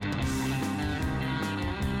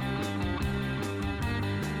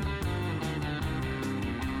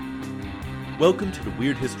Welcome to the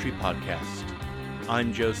Weird History Podcast.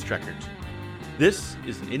 I'm Joe Streckert. This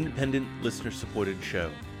is an independent, listener-supported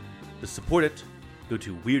show. To support it, go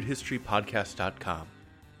to weirdhistorypodcast.com.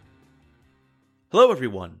 Hello,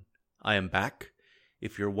 everyone. I am back.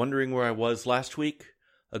 If you're wondering where I was last week,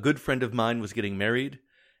 a good friend of mine was getting married,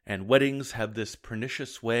 and weddings have this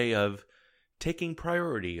pernicious way of taking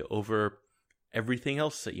priority over everything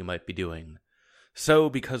else that you might be doing.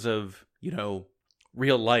 So, because of,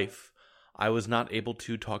 real life, I was not able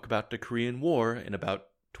to talk about the Korean War in about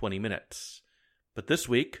 20 minutes. But this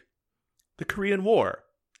week, the Korean War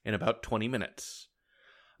in about 20 minutes.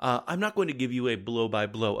 I'm not going to give you a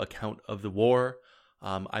blow-by-blow account of the war.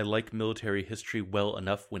 I like military history well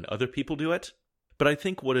enough when other people do it. But I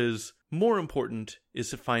think what is more important is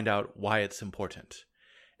to find out why it's important.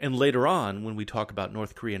 And later on, when we talk about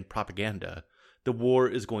North Korean propaganda, the war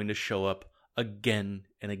is going to show up again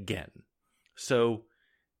and again. So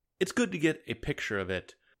it's good to get a picture of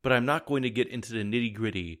it, but I'm not going to get into the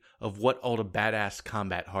nitty-gritty of what all the badass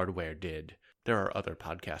combat hardware did. There are other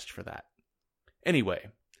podcasts for that.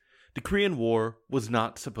 Anyway, the Korean War was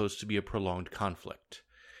not supposed to be a prolonged conflict.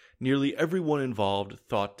 Nearly everyone involved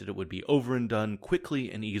thought that it would be over and done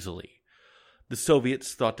quickly and easily. The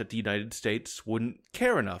Soviets thought that the United States wouldn't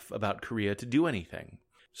care enough about Korea to do anything.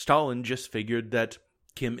 Stalin just figured that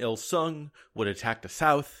Kim Il-sung would attack the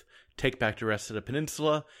South, take back the rest of the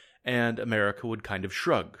peninsula, and America would kind of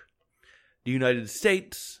shrug. The United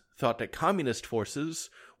States thought that communist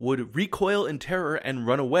forces would recoil in terror and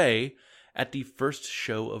run away at the first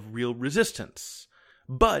show of real resistance.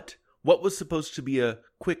 But what was supposed to be a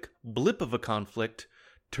quick blip of a conflict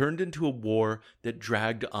turned into a war that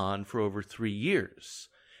dragged on for over 3 years.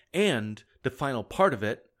 And the final part of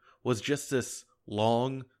it was just this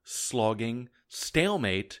long, slogging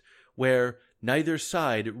stalemate where neither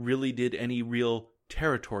side really did any real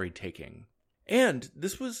territory taking. And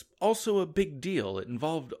this was also a big deal. It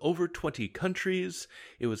involved over 20 countries.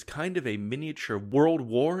 It was kind of a miniature world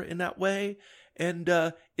war in that way. And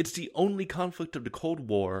it's the only conflict of the Cold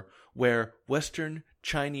War where Western,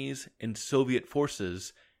 Chinese, and Soviet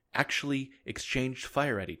forces actually exchanged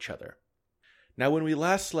fire at each other. Now, when we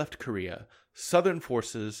last left Korea, Southern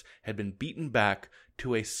forces had been beaten back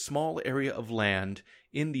to a small area of land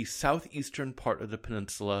in the southeastern part of the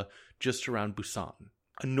peninsula just around Busan.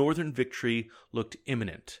 A northern victory looked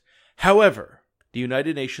imminent. However, the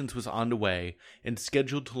United Nations was on the way and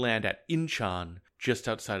scheduled to land at Incheon, just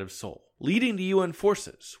outside of Seoul. Leading the UN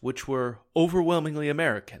forces, which were overwhelmingly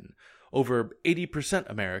American, over 80%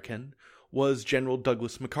 American, was General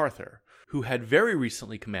Douglas MacArthur, who had very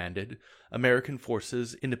recently commanded American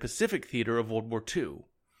forces in the Pacific theater of World War II.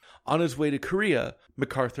 On his way to Korea,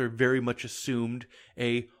 MacArthur very much assumed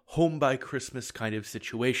a home-by-Christmas kind of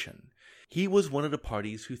situation. He was one of the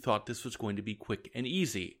parties who thought this was going to be quick and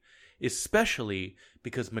easy, especially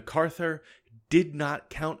because MacArthur did not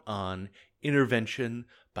count on intervention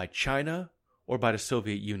by China or by the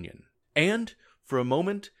Soviet Union. And, for a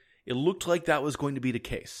moment, it looked like that was going to be the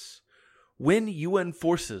case. When UN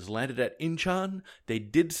forces landed at Incheon, they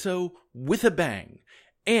did so with a bang,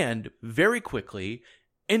 and very quickly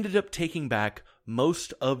ended up taking back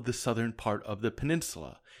most of the southern part of the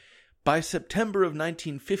peninsula. By September of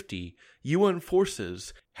 1950, UN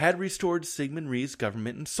forces had restored Syngman Rhee's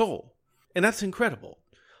government in Seoul. And that's incredible.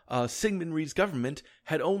 Syngman Rhee's government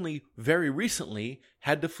had only very recently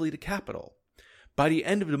had to flee the capital. By the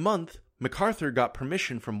end of the month, MacArthur got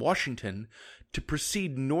permission from Washington to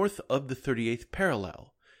proceed north of the 38th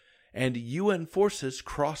parallel, and UN forces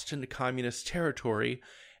crossed into communist territory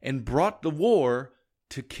and brought the war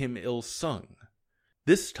to Kim Il-sung.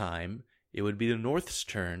 This time, it would be the North's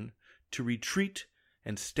turn to retreat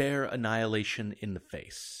and stare annihilation in the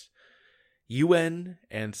face. UN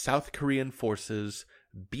and South Korean forces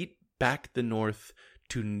beat back the North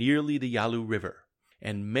to nearly the Yalu River,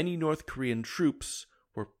 and many North Korean troops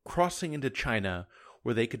were crossing into China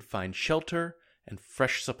where they could find shelter and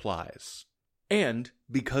fresh supplies. And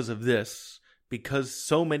because of this, because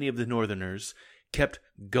so many of the Northerners kept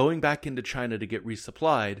going back into China to get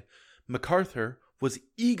resupplied, MacArthur was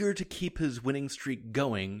eager to keep his winning streak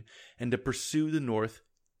going and to pursue the North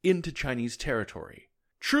into Chinese territory.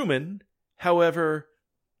 Truman, however,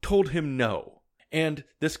 told him no, and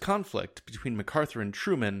this conflict between MacArthur and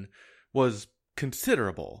Truman was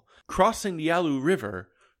considerable. Crossing the Yalu River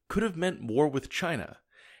could have meant war with China,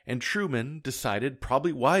 and Truman decided,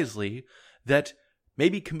 probably wisely, that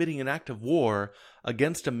maybe committing an act of war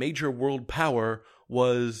against a major world power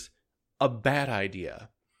was a bad idea.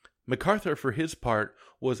 MacArthur, for his part,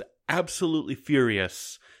 was absolutely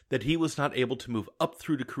furious that he was not able to move up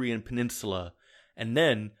through the Korean peninsula and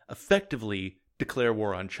then effectively declare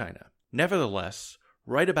war on China. Nevertheless,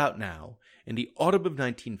 right about now, in the autumn of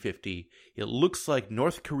 1950, it looks like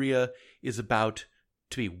North Korea is about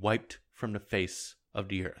to be wiped from the face of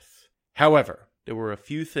the earth. However, there were a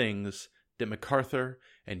few things that MacArthur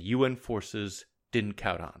and UN forces didn't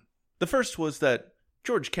count on. The first was that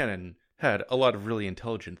George Kennan had a lot of really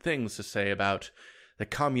intelligent things to say about the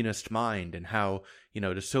communist mind and how,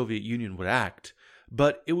 the Soviet Union would act,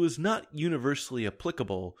 but it was not universally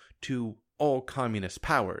applicable to all communist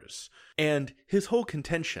powers. And his whole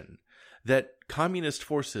contention that communist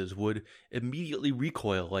forces would immediately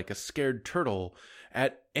recoil like a scared turtle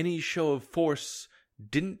at any show of force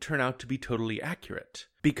didn't turn out to be totally accurate,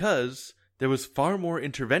 because there was far more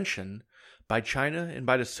intervention by China and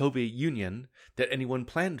by the Soviet Union than anyone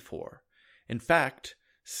planned for. In fact,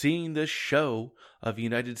 seeing this show of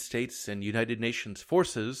United States and United Nations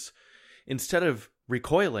forces, instead of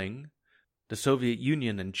recoiling, the Soviet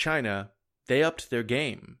Union and China, they upped their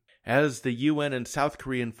game. As the UN and South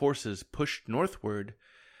Korean forces pushed northward,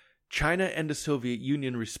 China and the Soviet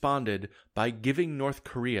Union responded by giving North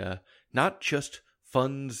Korea not just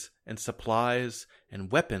funds and supplies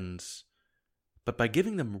and weapons, but by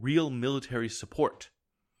giving them real military support.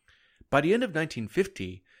 By the end of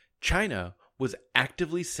 1950, China was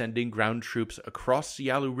actively sending ground troops across the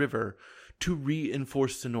Yalu River to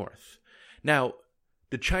reinforce the north. Now,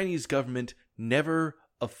 the Chinese government never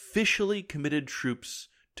officially committed troops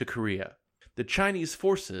to Korea. The Chinese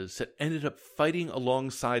forces that ended up fighting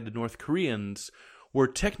alongside the North Koreans were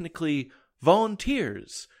technically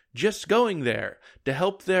volunteers, just going there to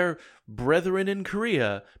help their brethren in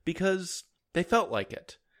Korea because they felt like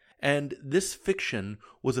it. And this fiction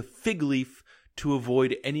was a fig leaf to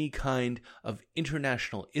avoid any kind of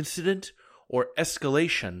international incident or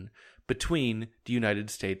escalation between the United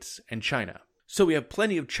States and China. So we have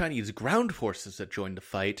plenty of Chinese ground forces that joined the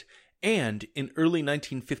fight, and in early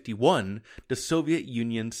 1951, the Soviet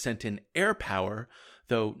Union sent in air power,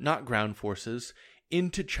 though not ground forces,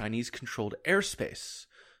 into Chinese-controlled airspace.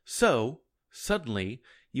 So, suddenly,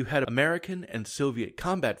 you had American and Soviet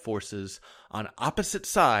combat forces on opposite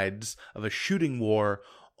sides of a shooting war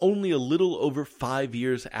only a little over 5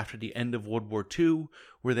 years after the end of World War II,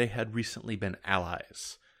 where they had recently been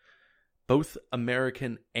allies. Both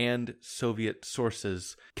American and Soviet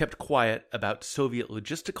sources kept quiet about Soviet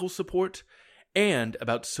logistical support and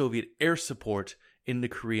about Soviet air support in the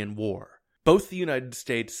Korean War. Both the United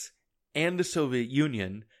States and the Soviet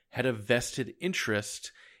Union had a vested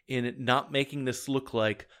interest in not making this look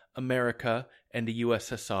like America and the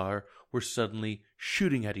USSR were suddenly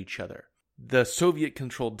shooting at each other. The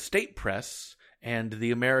Soviet-controlled state press and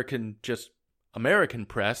the American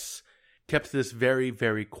press kept this very,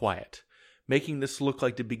 very quiet. Making this look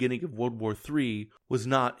like the beginning of World War III was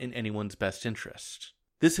not in anyone's best interest.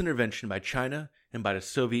 This intervention by China and by the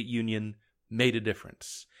Soviet Union made a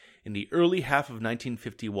difference. In the early half of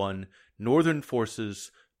 1951, Northern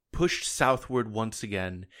forces pushed southward once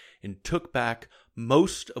again and took back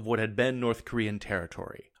most of what had been North Korean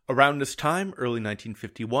territory. Around this time, early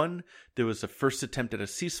 1951, there was a first attempt at a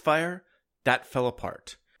ceasefire. That fell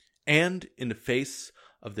apart. And in the face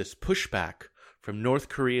of this pushback from North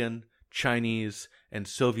Korean, Chinese, and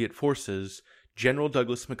Soviet forces, General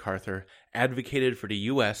Douglas MacArthur advocated for the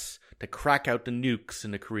U.S. to crack out the nukes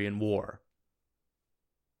in the Korean War.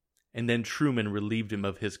 And then Truman relieved him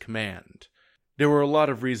of his command. There were a lot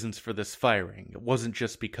of reasons for this firing. It wasn't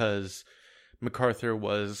just because MacArthur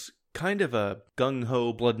was kind of a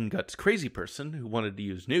gung-ho, blood-and-guts crazy person who wanted to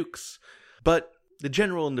use nukes, but the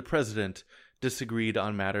general and the president disagreed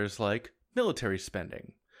on matters like military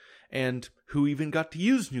spending, and who even got to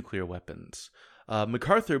use nuclear weapons.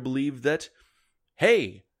 MacArthur believed that,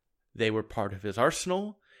 hey, they were part of his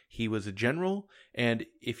arsenal, he was a general, and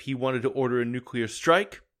if he wanted to order a nuclear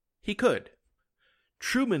strike, he could.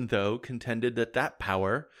 Truman, though, contended that that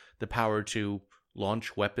power, the power to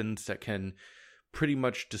launch weapons that can pretty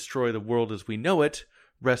much destroy the world as we know it,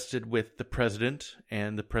 rested with the president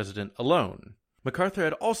and the president alone. MacArthur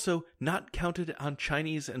had also not counted on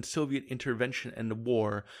Chinese and Soviet intervention in the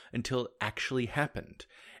war until it actually happened.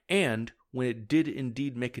 And when it did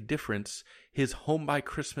indeed make a difference, his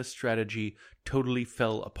home-by-Christmas strategy totally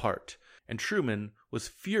fell apart. And Truman was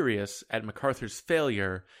furious at MacArthur's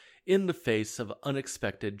failure in the face of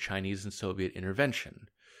unexpected Chinese and Soviet intervention.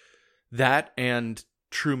 That and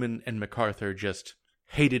Truman and MacArthur just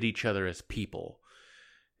hated each other as people.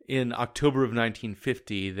 In October of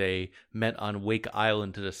 1950, they met on Wake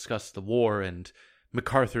Island to discuss the war, and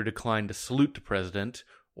MacArthur declined to salute the president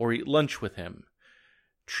or eat lunch with him.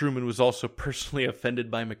 Truman was also personally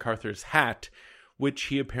offended by MacArthur's hat, which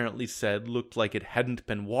he apparently said looked like it hadn't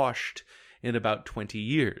been washed in about 20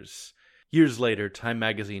 years. Years later, Time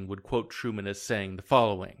magazine would quote Truman as saying the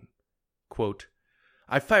following, quote,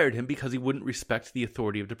 "I fired him because he wouldn't respect the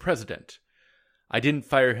authority of the president. I didn't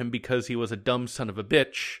fire him because he was a dumb son of a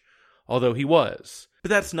bitch, although he was. But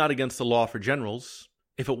that's not against the law for generals.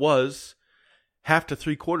 If it was, half to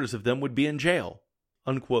 3/4 of them would be in jail."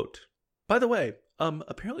 Unquote. By the way,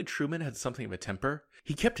 apparently Truman had something of a temper.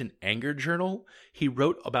 He kept an anger journal. He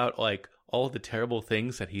wrote about, all the terrible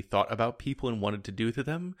things that he thought about people and wanted to do to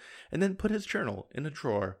them, and then put his journal in a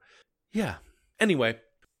drawer. Yeah. Anyway,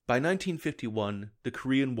 by 1951, the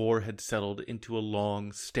Korean War had settled into a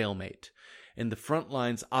long stalemate, and the front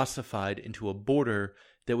lines ossified into a border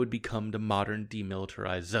that would become the modern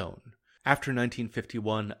demilitarized zone. After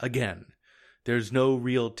 1951, again, there's no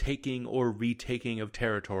real taking or retaking of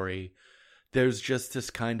territory. There's just this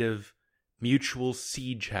kind of mutual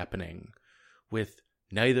siege happening, with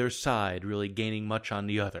neither side really gaining much on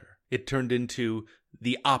the other. It turned into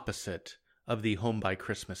the opposite of the home by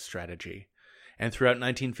Christmas strategy. And throughout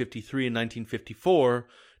 1953 and 1954,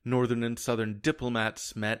 northern and southern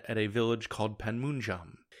diplomats met at a village called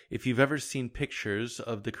Panmunjom. If you've ever seen pictures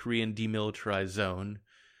of the Korean demilitarized zone,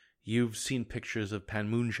 you've seen pictures of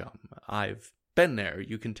Panmunjom. I've been there.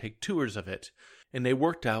 You can take tours of it. And they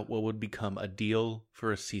worked out what would become a deal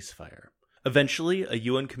for a ceasefire. Eventually, a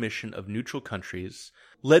UN commission of neutral countries,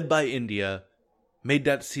 led by India, made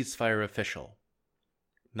that ceasefire official.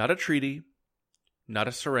 Not a treaty, not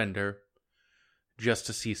a surrender, just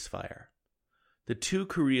a ceasefire. The two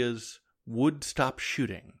Koreas would stop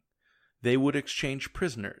shooting. They would exchange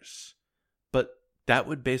prisoners. But that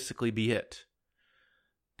would basically be it.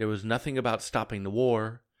 There was nothing about stopping the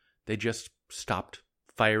war. They just stopped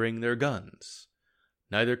firing their guns.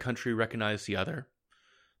 Neither country recognized the other.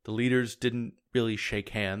 The leaders didn't really shake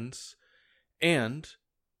hands. And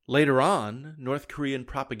later on, North Korean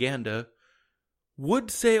propaganda would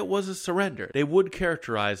say it was a surrender. They would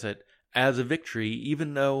characterize it as a victory,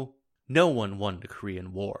 even though no one won the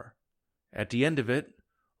Korean War. At the end of it,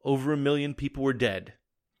 over 1 million people were dead.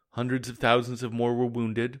 Hundreds of thousands of more were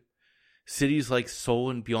wounded. Cities like Seoul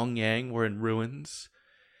and Pyongyang were in ruins.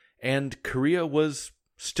 And Korea was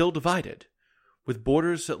still divided, with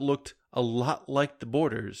borders that looked a lot like the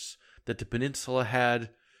borders that the peninsula had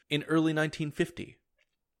in early 1950,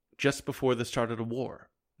 just before the start of the war.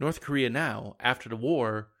 North Korea now, after the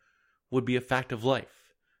war, would be a fact of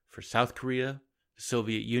life for South Korea, the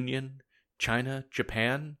Soviet Union, China,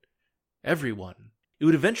 Japan, everyone. It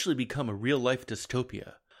would eventually become a real-life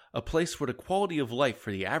dystopia, a place where the quality of life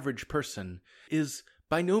for the average person is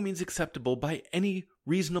by no means acceptable by any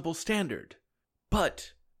reasonable standard.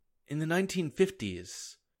 But in the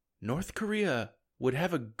 1950s, North Korea would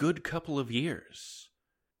have a good couple of years.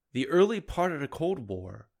 The early part of the Cold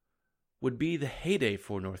War would be the heyday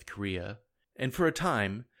for North Korea, and for a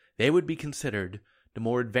time, they would be considered the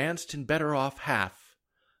more advanced and better off half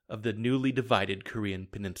of the newly divided Korean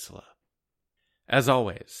peninsula. As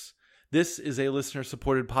always, this is a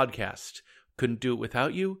listener-supported podcast. Couldn't do it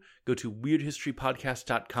without you. Go to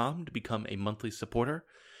weirdhistorypodcast.com to become a monthly supporter.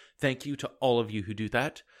 Thank you to all of you who do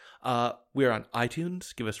that. We're on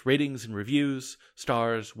iTunes. Give us ratings and reviews,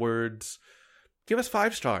 stars, words. Give us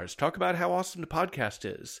 5 stars. Talk about how awesome the podcast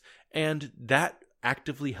is. And that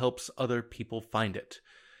actively helps other people find it.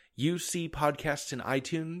 You see podcasts in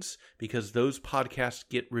iTunes because those podcasts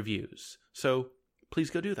get reviews. So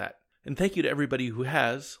please go do that. And thank you to everybody who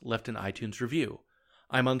has left an iTunes review.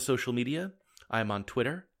 I'm on social media. I'm on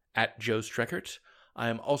Twitter, @JoeStreckert. I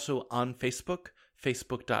am also on Facebook,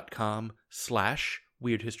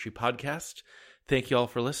 facebook.com/WeirdHistoryPodcast. Thank you all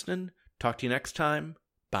for listening. Talk to you next time.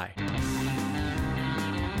 Bye.